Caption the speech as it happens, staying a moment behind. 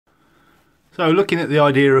So looking at the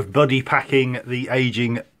idea of buddy packing the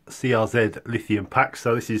aging CRZ lithium pack.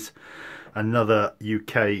 So this is another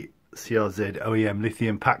UK CRZ OEM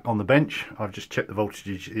lithium pack on the bench. I've just checked the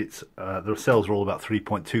voltage. It's the cells are all about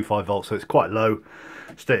 3.25 volts, so it's quite low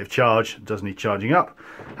state of charge. Does need charging up.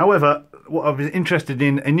 However, what I was interested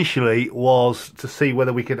in initially was to see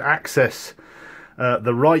whether we could access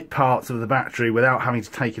the right parts of the battery without having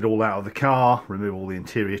to take it all out of the car, remove all the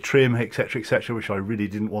interior trim, etc., which I really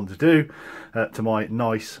didn't want to do to my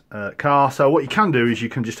nice car. So what you can do is you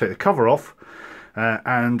can just take the cover off,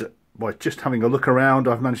 and by just having a look around,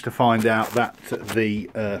 I've managed to find out that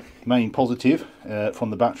the main positive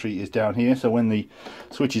from the battery is down here. So when the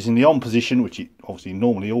switch is in the on position, which it obviously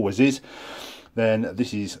normally always is, then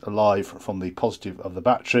this is live from the positive of the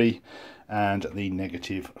battery, and the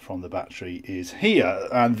negative from the battery is here.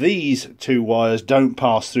 And these two wires don't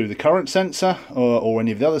pass through the current sensor or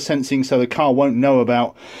any of the other sensing, so the car won't know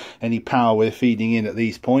about any power we're feeding in at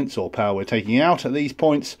these points or power we're taking out at these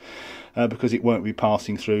points, because it won't be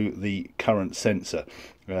passing through the current sensor.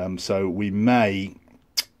 So we may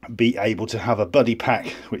be able to have a buddy pack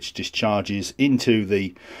which discharges into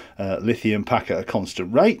the lithium pack at a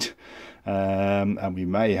constant rate. And we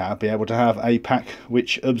may be able to have a pack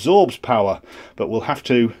which absorbs power, but we'll have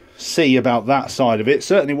to see about that side of it.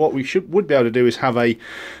 Certainly what we would be able to do is have a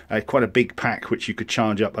quite a big pack which you could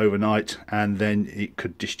charge up overnight, and then it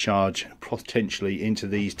could discharge potentially into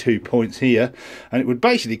these 2 points here, and it would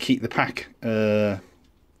basically keep the pack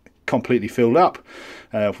completely filled up.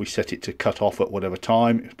 If we set it to cut off at whatever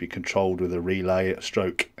time, it would be controlled with a relay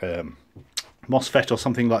stroke MOSFET or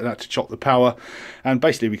something like that to chop the power, and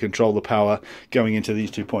basically we control the power going into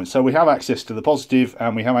these 2 points. So we have access to the positive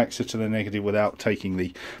and we have access to the negative without taking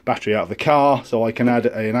the battery out of the car. So I can add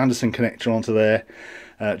an Anderson connector onto there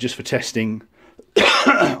just for testing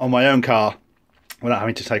on my own car without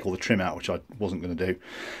having to take all the trim out, which I wasn't going to do,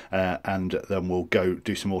 and then we'll go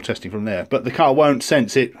do some more testing from there. But the car won't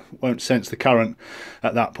sense the current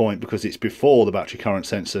at that point because it's before the battery current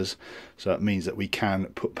sensors, so it means that we can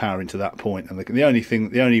put power into that point. And the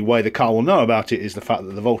only way the car will know about it is the fact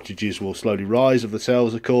that the voltages will slowly rise of the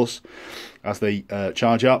cells, of course, as they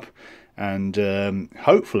charge up. And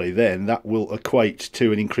hopefully then that will equate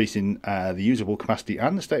to an increase in the usable capacity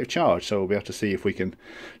and the state of charge, so we'll be able to see if we can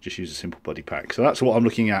just use a simple buddy pack. So that's what I'm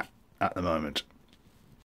looking at the moment.